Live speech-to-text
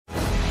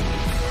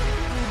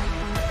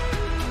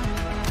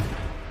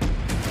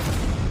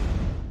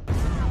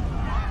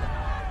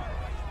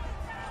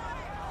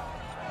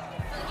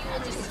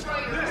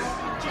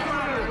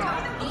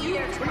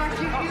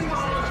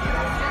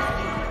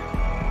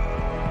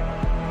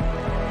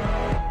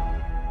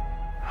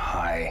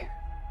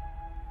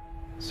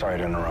Sorry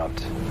to interrupt.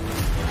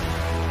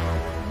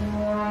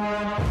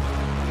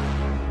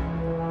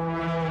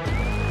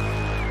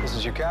 This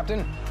is your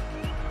captain?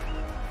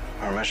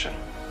 Our mission?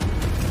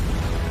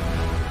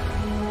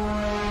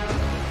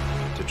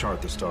 To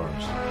chart the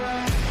stars.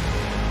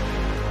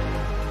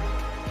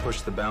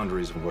 Push the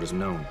boundaries of what is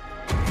known.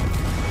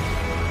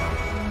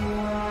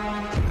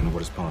 And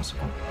what is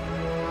possible.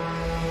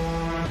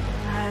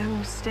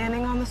 I'm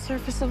standing on the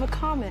surface of a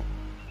comet.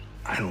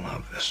 I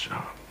love this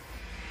job.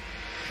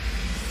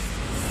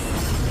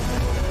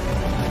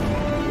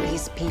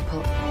 These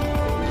people,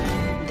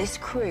 this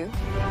crew,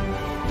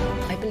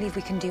 I believe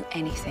we can do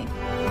anything. You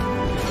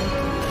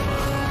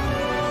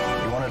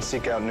wanted to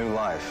seek out new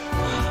life.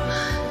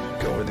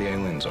 Go where the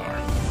aliens are.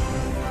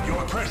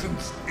 Your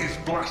presence is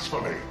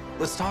blasphemy.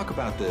 Let's talk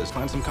about this.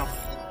 Find some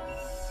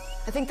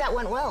I think that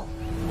went well.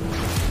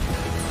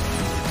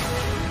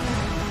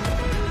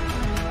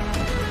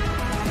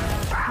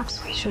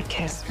 Perhaps we should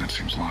kiss. That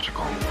seems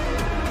logical.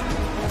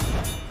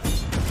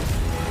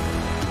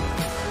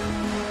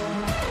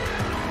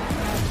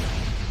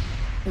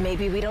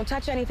 Maybe we don't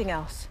touch anything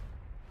else.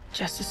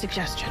 Just a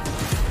suggestion.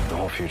 The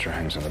whole future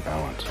hangs in the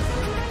balance.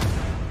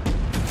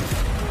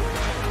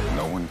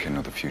 No one can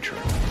know the future.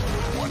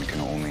 One can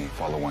only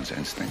follow one's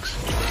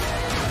instincts.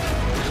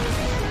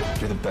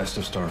 You're the best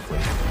of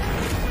Starfleet.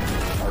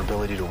 Our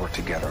ability to work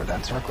together,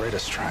 that's our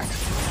greatest strength.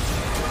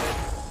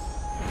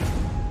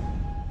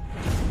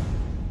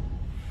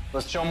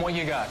 Let's show them what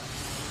you got.